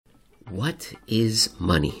What is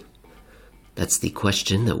money? That's the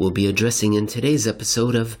question that we'll be addressing in today's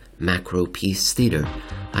episode of Macropiece Theater.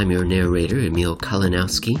 I'm your narrator, Emil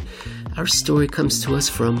Kalinowski. Our story comes to us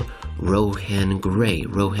from Rohan Gray.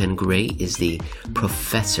 Rohan Gray is the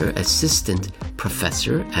assistant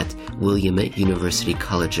professor at Willamette University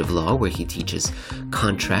College of Law, where he teaches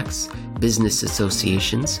contracts, business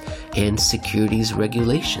associations, and securities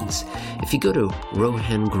regulations. If you go to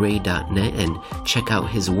rohangray.net and check out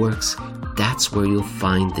his works, that's where you'll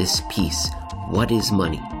find this piece. What is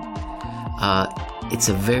money? It's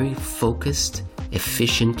a very focused,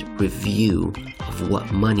 efficient review of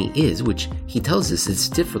what money is, which he tells us is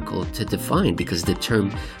difficult to define because the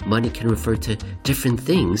term money can refer to different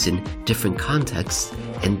things in different contexts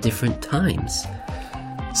and different times.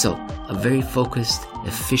 So, a very focused,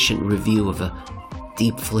 efficient review of a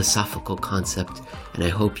deep philosophical concept, and I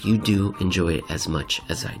hope you do enjoy it as much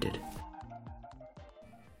as I did.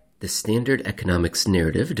 The standard economics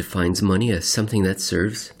narrative defines money as something that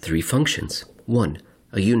serves three functions. 1,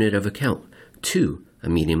 a unit of account. 2, a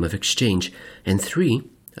medium of exchange. And 3,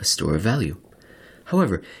 a store of value.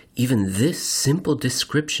 However, even this simple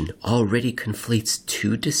description already conflates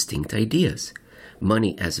two distinct ideas.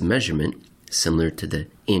 Money as measurement, similar to the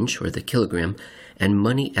inch or the kilogram, and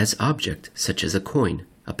money as object, such as a coin,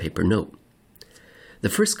 a paper note. The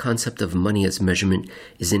first concept of money as measurement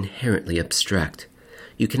is inherently abstract.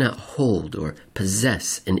 You cannot hold or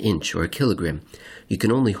possess an inch or a kilogram. You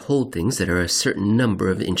can only hold things that are a certain number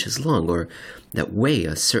of inches long or that weigh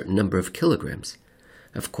a certain number of kilograms.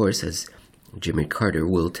 Of course, as Jimmy Carter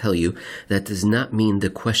will tell you, that does not mean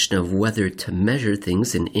the question of whether to measure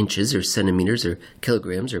things in inches or centimeters or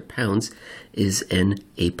kilograms or pounds is an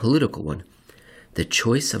apolitical one. The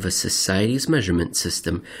choice of a society's measurement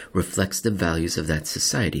system reflects the values of that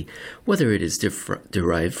society, whether it is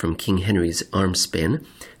derived from King Henry's arm span,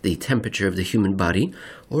 the temperature of the human body,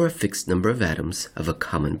 or a fixed number of atoms of a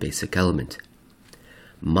common basic element.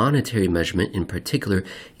 Monetary measurement, in particular,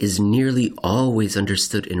 is nearly always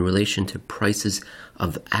understood in relation to prices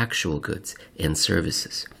of actual goods and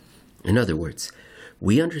services. In other words,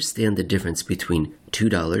 we understand the difference between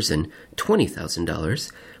 $2 and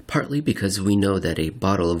 $20,000, partly because we know that a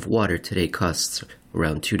bottle of water today costs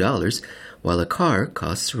around $2, while a car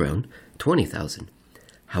costs around $20,000.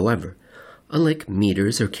 However, unlike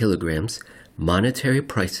meters or kilograms, monetary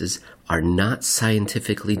prices are not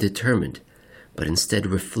scientifically determined, but instead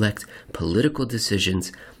reflect political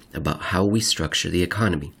decisions about how we structure the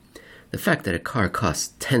economy. The fact that a car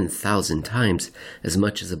costs 10,000 times as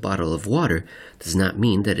much as a bottle of water does not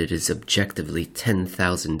mean that it is objectively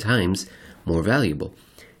 10,000 times more valuable,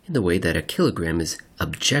 in the way that a kilogram is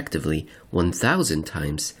objectively 1,000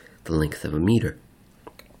 times the length of a meter.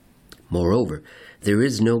 Moreover, there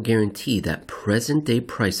is no guarantee that present-day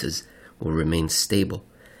prices will remain stable.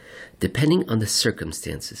 Depending on the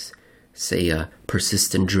circumstances, say a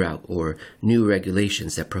persistent drought or new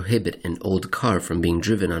regulations that prohibit an old car from being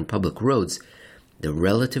driven on public roads, the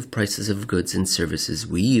relative prices of goods and services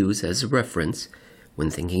we use as a reference when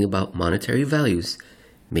thinking about monetary values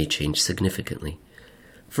may change significantly.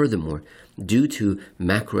 Furthermore, due to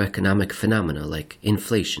macroeconomic phenomena like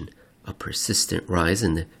inflation, a persistent rise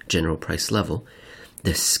in the general price level,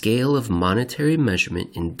 the scale of monetary measurement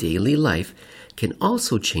in daily life can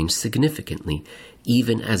also change significantly,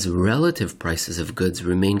 even as relative prices of goods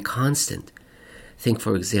remain constant. Think,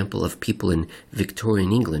 for example, of people in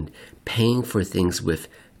Victorian England paying for things with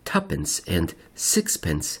tuppence and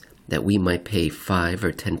sixpence that we might pay 5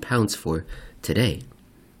 or 10 pounds for today.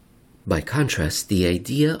 By contrast, the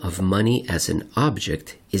idea of money as an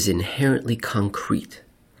object is inherently concrete.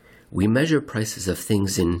 We measure prices of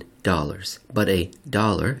things in dollars, but a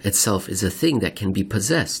dollar itself is a thing that can be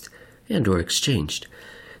possessed and or exchanged.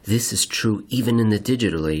 This is true even in the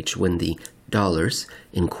digital age, when the dollars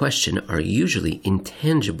in question are usually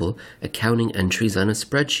intangible accounting entries on a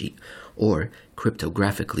spreadsheet or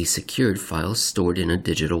cryptographically secured files stored in a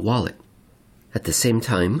digital wallet. At the same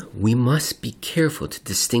time, we must be careful to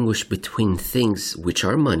distinguish between things which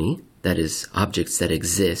are money, that is, objects that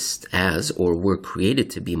exist as or were created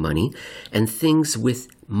to be money, and things with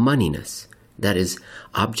moneyness, that is,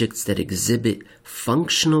 objects that exhibit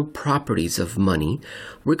functional properties of money,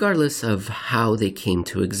 regardless of how they came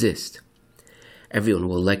to exist. Everyone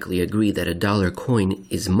will likely agree that a dollar coin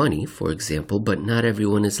is money, for example, but not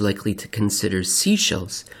everyone is likely to consider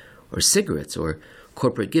seashells or cigarettes or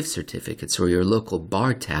corporate gift certificates or your local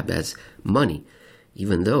bar tab as money,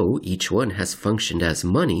 even though each one has functioned as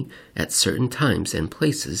money at certain times and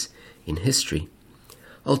places in history.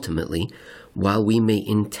 Ultimately, while we may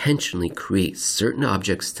intentionally create certain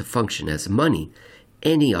objects to function as money,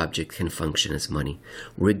 Any object can function as money,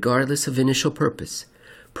 regardless of initial purpose,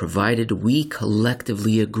 provided we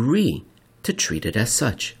collectively agree to treat it as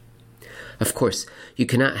such. Of course, you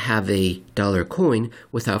cannot have a dollar coin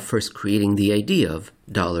without first creating the idea of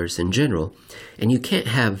dollars in general, and you can't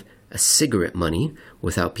have a cigarette money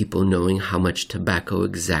without people knowing how much tobacco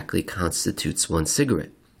exactly constitutes one cigarette.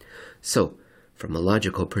 So, from a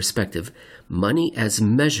logical perspective, money as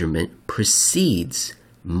measurement precedes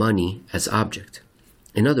money as object.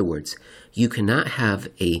 In other words, you cannot have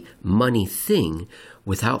a money thing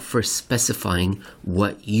without first specifying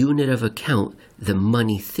what unit of account the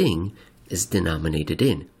money thing is denominated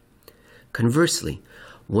in. Conversely,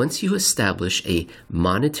 once you establish a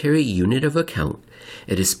monetary unit of account,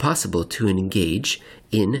 it is possible to engage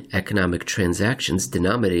in economic transactions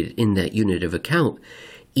denominated in that unit of account,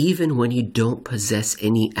 even when you don't possess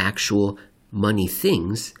any actual money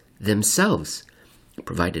things themselves,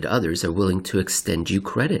 provided others are willing to extend you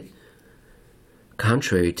credit.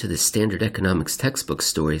 Contrary to the standard economics textbook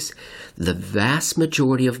stories, the vast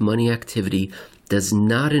majority of money activity does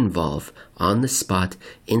not involve on-the-spot,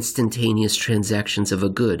 instantaneous transactions of a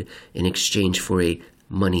good in exchange for a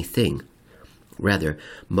money thing. Rather,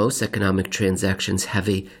 most economic transactions have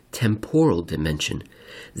a temporal dimension.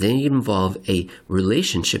 They involve a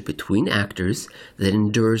relationship between actors that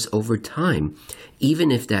endures over time,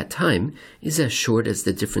 even if that time is as short as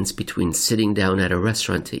the difference between sitting down at a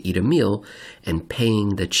restaurant to eat a meal and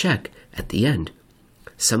paying the check at the end.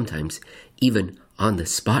 Sometimes, even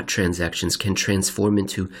on-the-spot transactions can transform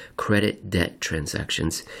into credit-debt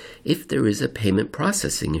transactions if there is a payment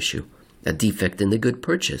processing issue, a defect in the good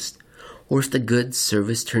purchased, or if the good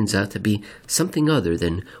service turns out to be something other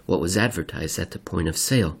than what was advertised at the point of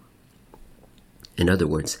sale. In other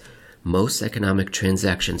words, most economic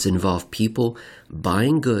transactions involve people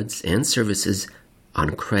buying goods and services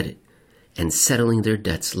on credit and settling their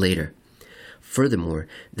debts later. Furthermore,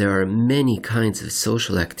 there are many kinds of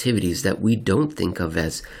social activities that we don't think of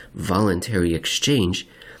as voluntary exchange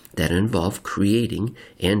that involve creating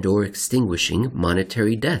and/or extinguishing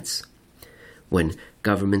monetary debts. When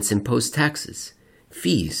governments impose taxes,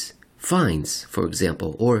 fees, fines, for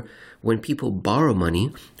example, or when people borrow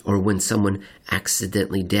money, or when someone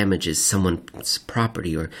accidentally damages someone's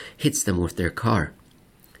property or hits them with their car.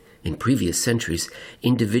 In previous centuries,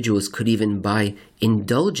 individuals could even buy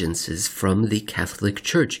indulgences from the Catholic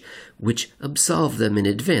Church, which absolved them in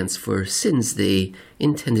advance for sins they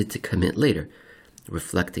intended to commit later,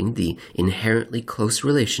 reflecting the inherently close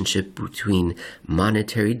relationship between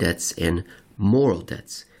monetary debts and moral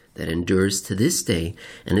debts that endures to this day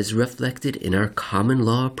and is reflected in our common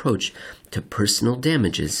law approach to personal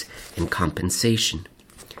damages and compensation.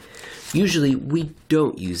 Usually, we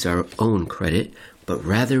don't use our own credit, but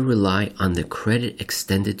rather rely on the credit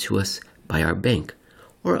extended to us by our bank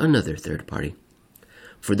or another third party.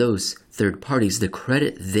 For those third parties, the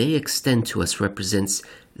credit they extend to us represents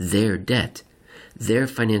their debt. Their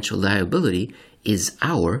financial liability is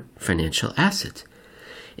our financial asset.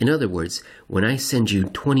 In other words, when I send you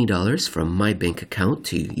 $20 from my bank account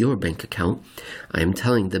to your bank account, I am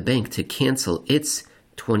telling the bank to cancel its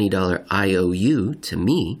 $20 IOU to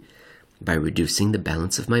me by reducing the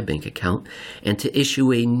balance of my bank account and to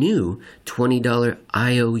issue a new $20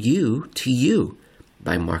 IOU to you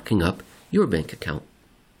by marking up your bank account.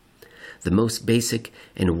 The most basic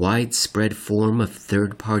and widespread form of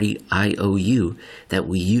third-party IOU that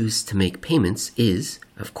we use to make payments is,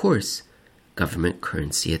 of course, government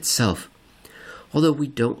currency itself. Although we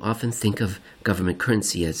don't often think of government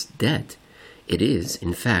currency as debt, it is,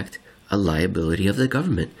 in fact, a liability of the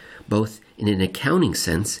government, both in an accounting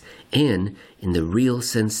sense and in the real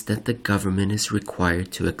sense that the government is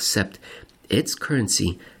required to accept its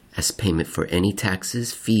currency as payment for any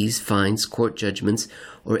taxes, fees, fines, court judgments,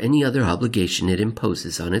 or any other obligation it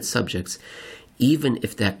imposes on its subjects, even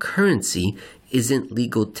if that currency isn't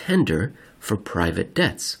legal tender for private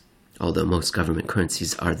debts, although most government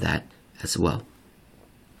currencies are that as well.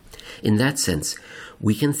 In that sense,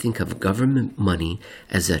 we can think of government money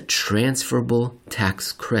as a transferable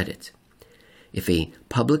tax credit. If a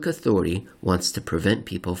public authority wants to prevent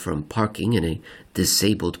people from parking in a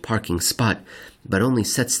disabled parking spot, but only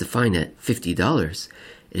sets the fine at $50,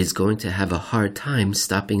 it is going to have a hard time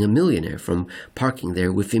stopping a millionaire from parking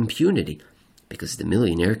there with impunity, because the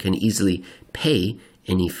millionaire can easily pay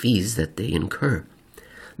any fees that they incur.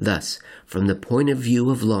 Thus, from the point of view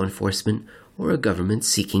of law enforcement or a government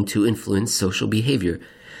seeking to influence social behavior,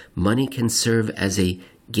 money can serve as a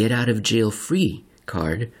get-out-of-jail-free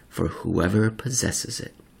card for whoever possesses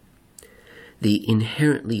it. The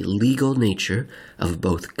inherently legal nature of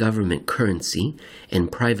both government currency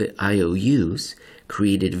and private IOUs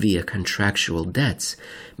created via contractual debts,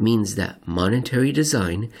 means that monetary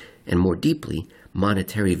design, and more deeply,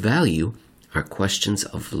 monetary value, are questions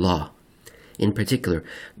of law. In particular,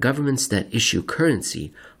 governments that issue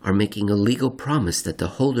currency are making a legal promise that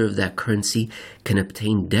the holder of that currency can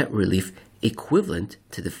obtain debt relief equivalent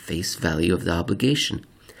to the face value of the obligation.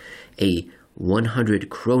 A 100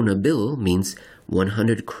 krona bill means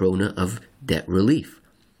 100 krona of debt relief.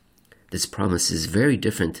 This promise is very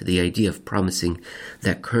different to the idea of promising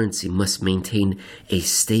that currency must maintain a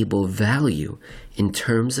stable value in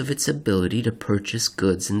terms of its ability to purchase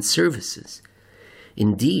goods and services.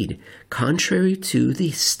 Indeed, contrary to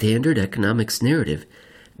the standard economics narrative,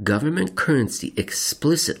 government currency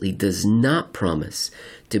explicitly does not promise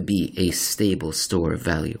to be a stable store of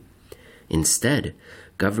value. Instead,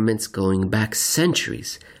 governments going back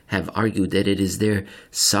centuries have argued that it is their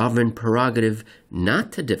sovereign prerogative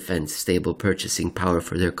not to defend stable purchasing power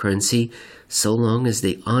for their currency so long as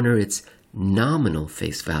they honor its nominal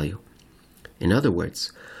face value. In other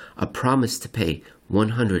words, a promise to pay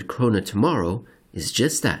 100 krona tomorrow is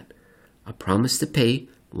just that, a promise to pay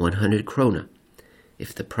 100 krona.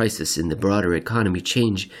 If the prices in the broader economy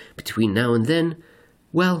change between now and then,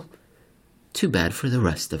 well, too bad for the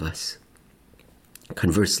rest of us.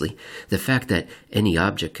 Conversely, the fact that any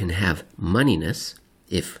object can have moneyness,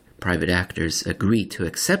 if private actors agree to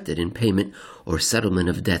accept it in payment or settlement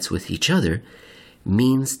of debts with each other,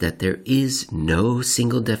 means that there is no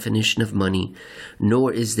single definition of money,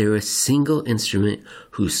 nor is there a single instrument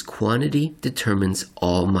whose quantity determines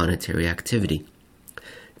all monetary activity.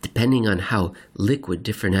 Depending on how liquid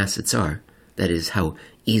different assets are, that is, how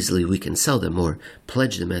easily we can sell them or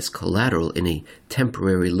pledge them as collateral in a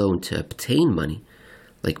temporary loan to obtain money,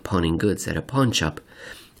 like pawning goods at a pawn shop,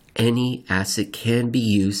 any asset can be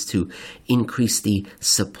used to increase the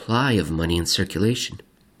supply of money in circulation.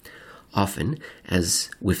 Often, as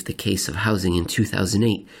with the case of housing in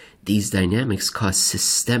 2008, these dynamics cause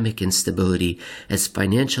systemic instability as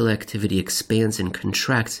financial activity expands and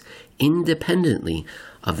contracts independently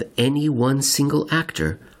of any one single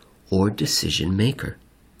actor or decision maker.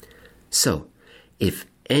 So, if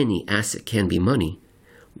any asset can be money,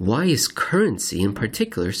 why is currency in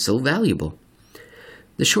particular so valuable?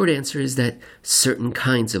 The short answer is that certain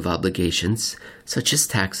kinds of obligations, such as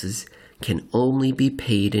taxes, can only be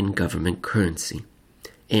paid in government currency.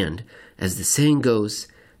 And, as the saying goes,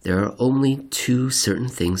 there are only two certain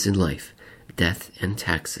things in life, death and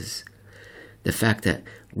taxes. The fact that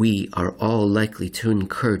we are all likely to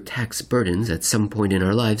incur tax burdens at some point in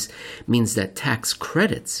our lives means that tax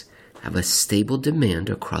credits have a stable demand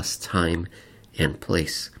across time and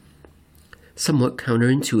place. Somewhat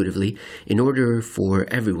counterintuitively, in order for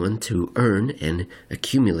everyone to earn and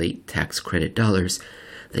accumulate tax credit dollars,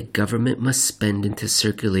 the government must spend into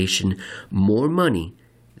circulation more money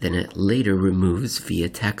than it later removes via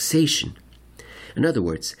taxation. In other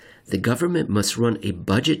words, the government must run a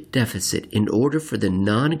budget deficit in order for the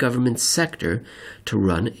non-government sector to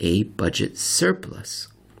run a budget surplus.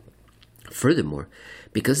 Furthermore,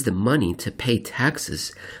 because the money to pay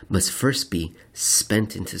taxes must first be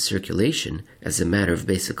spent into circulation as a matter of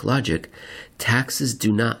basic logic, taxes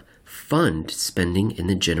do not fund spending in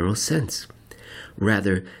the general sense.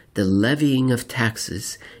 Rather, the levying of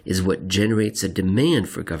taxes is what generates a demand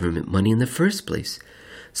for government money in the first place,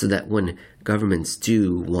 so that when governments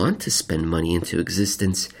do want to spend money into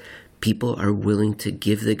existence, people are willing to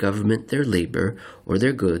give the government their labor or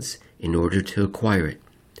their goods in order to acquire it.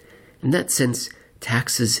 In that sense,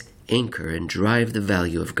 taxes anchor and drive the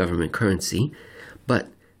value of government currency, but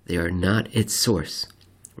they are not its source.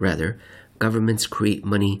 Rather, governments create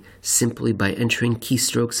money simply by entering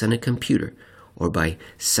keystrokes on a computer or by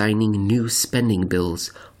signing new spending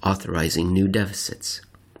bills authorizing new deficits.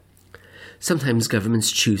 Sometimes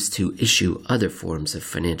governments choose to issue other forms of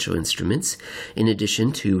financial instruments in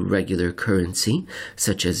addition to regular currency,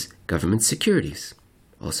 such as government securities,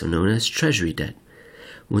 also known as treasury debt.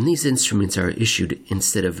 When these instruments are issued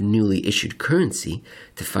instead of newly issued currency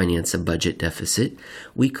to finance a budget deficit,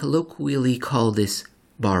 we colloquially call this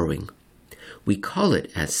borrowing. We call it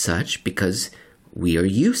as such because we are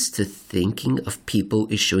used to thinking of people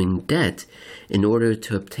issuing debt in order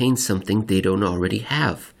to obtain something they don't already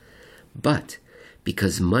have. But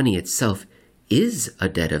because money itself is a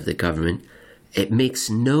debt of the government, it makes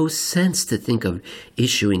no sense to think of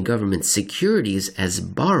issuing government securities as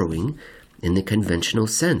borrowing in the conventional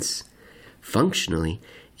sense. Functionally,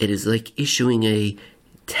 it is like issuing a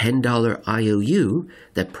 $10 IOU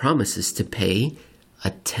that promises to pay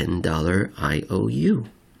a $10 IOU.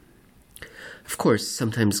 Of course,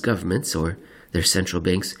 sometimes governments, or Their central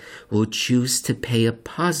banks will choose to pay a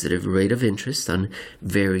positive rate of interest on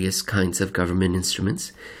various kinds of government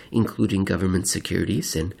instruments, including government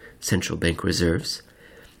securities and central bank reserves.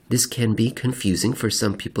 This can be confusing for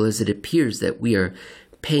some people, as it appears that we are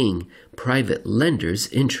paying private lenders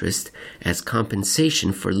interest as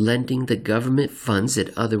compensation for lending the government funds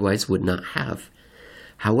it otherwise would not have.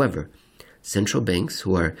 However, central banks,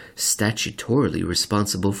 who are statutorily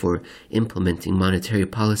responsible for implementing monetary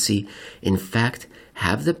policy, in fact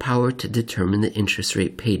have the power to determine the interest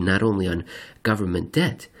rate paid not only on government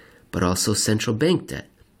debt, but also central bank debt,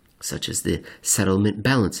 such as the settlement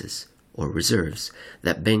balances or reserves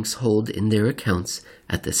that banks hold in their accounts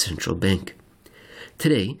at the central bank.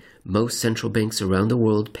 Today, most central banks around the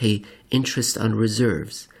world pay interest on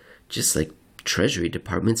reserves, just like Treasury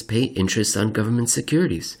departments pay interest on government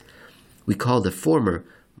securities. We call the former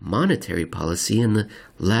monetary policy and the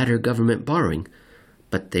latter government borrowing,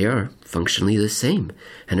 but they are functionally the same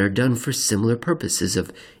and are done for similar purposes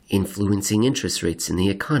of influencing interest rates in the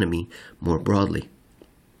economy more broadly.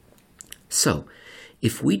 So,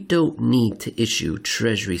 if we don't need to issue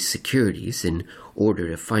Treasury securities in order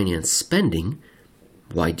to finance spending,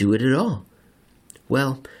 why do it at all?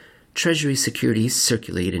 Well, Treasury securities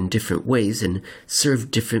circulate in different ways and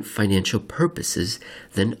serve different financial purposes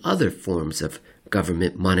than other forms of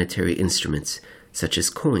government monetary instruments, such as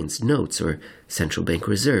coins, notes, or central bank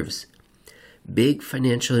reserves. Big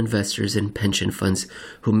financial investors and pension funds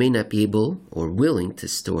who may not be able or willing to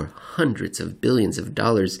store hundreds of billions of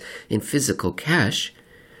dollars in physical cash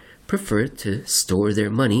prefer to store their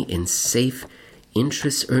money in safe,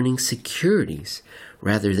 interest-earning securities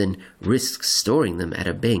rather than risk storing them at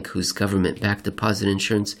a bank whose government-backed deposit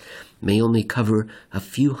insurance may only cover a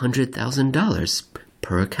few $100,000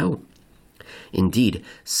 per account. Indeed,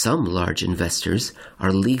 some large investors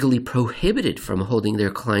are legally prohibited from holding their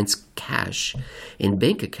clients' cash in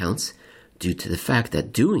bank accounts due to the fact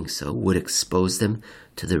that doing so would expose them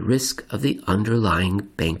to the risk of the underlying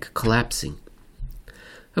bank collapsing.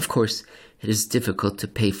 Of course, it is difficult to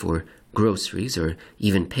pay for groceries or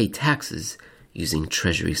even pay taxes using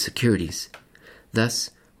Treasury securities.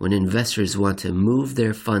 Thus, when investors want to move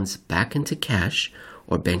their funds back into cash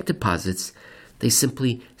or bank deposits, they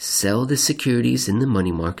simply sell the securities in the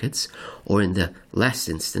money markets, or in the last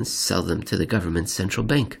instance, sell them to the government's central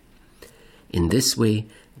bank. In this way,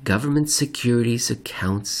 government securities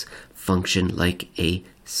accounts function like a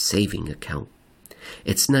saving account.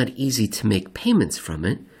 It's not easy to make payments from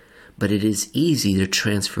it, but it is easy to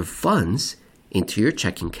transfer funds into your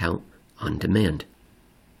checking account on demand.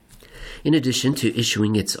 In addition to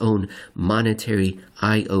issuing its own monetary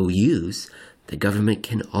IOUs, the government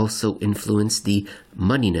can also influence the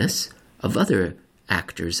moneyness of other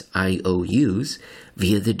actors' IOUs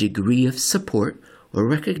via the degree of support or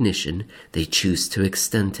recognition they choose to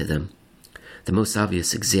extend to them. The most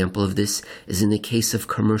obvious example of this is in the case of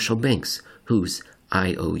commercial banks, whose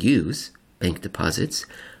IOUs, bank deposits,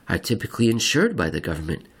 are typically insured by the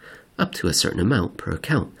government, up to a certain amount per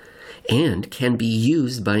account, and can be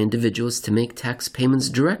used by individuals to make tax payments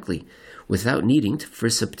directly without needing to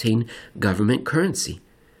first obtain government currency.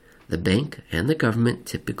 The bank and the government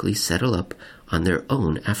typically settle up on their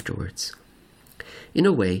own afterwards. In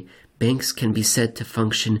a way, banks can be said to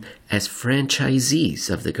function as franchisees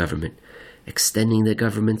of the government, extending the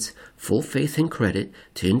government's full faith and credit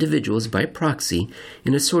to individuals by proxy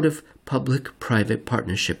in a sort of public-private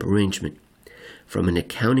partnership arrangement. From an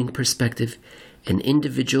accounting perspective, an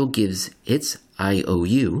individual gives its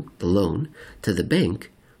IOU, the loan, to the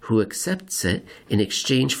bank, who accepts it in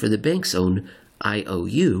exchange for the bank's own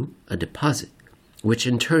IOU, a deposit, which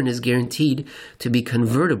in turn is guaranteed to be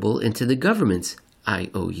convertible into the government's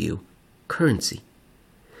IOU, currency.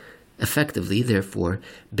 Effectively, therefore,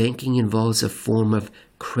 banking involves a form of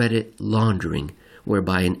credit laundering,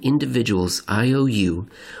 whereby an individual's IOU,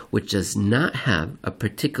 which does not have a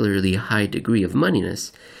particularly high degree of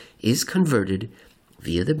moneyness, is converted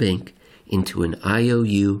via the bank into an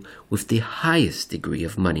IOU with the highest degree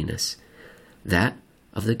of moneyness, that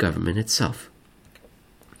of the government itself.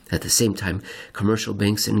 At the same time, commercial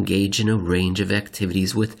banks engage in a range of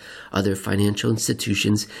activities with other financial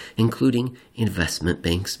institutions, including investment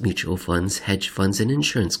banks, mutual funds, hedge funds, and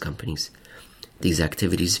insurance companies. These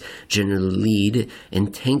activities generally lead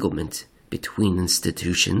entanglement between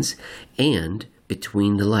institutions and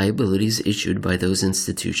between the liabilities issued by those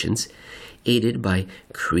institutions, aided by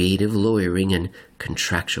creative lawyering and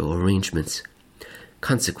contractual arrangements.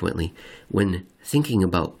 Consequently, when thinking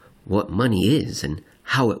about what money is and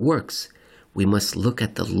how it works, we must look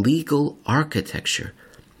at the legal architecture,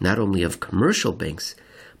 not only of commercial banks,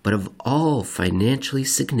 but of all financially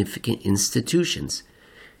significant institutions,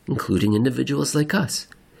 including individuals like us,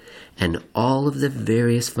 and all of the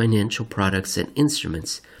various financial products and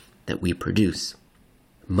instruments that we produce.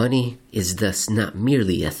 Money is thus not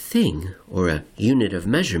merely a thing or a unit of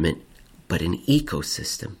measurement, but an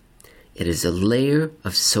ecosystem. It is a layer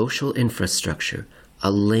of social infrastructure, a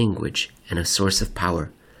language, and a source of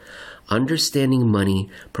power. Understanding money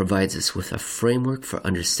provides us with a framework for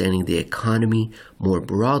understanding the economy more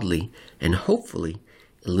broadly and hopefully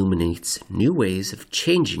illuminates new ways of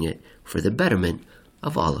changing it for the betterment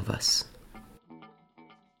of all of us.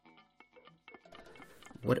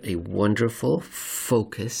 What a wonderful,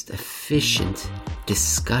 focused, efficient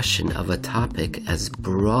discussion of a topic as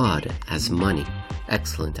broad as money.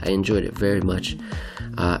 Excellent. I enjoyed it very much.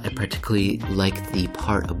 I particularly like the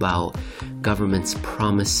part about governments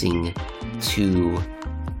promising to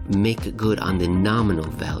make good on the nominal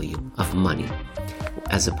value of money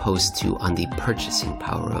as opposed to on the purchasing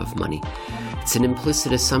power of money. It's an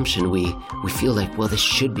implicit assumption. We feel like, well, this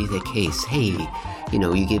should be the case. Hey,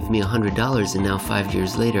 you gave me $100 and now 5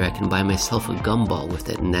 years later I can buy myself a gumball with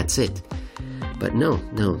it and that's it. But no,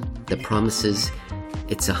 the promise is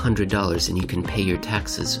it's $100 and you can pay your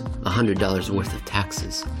taxes, $100 worth of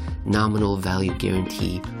taxes, nominal value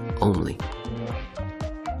guarantee only.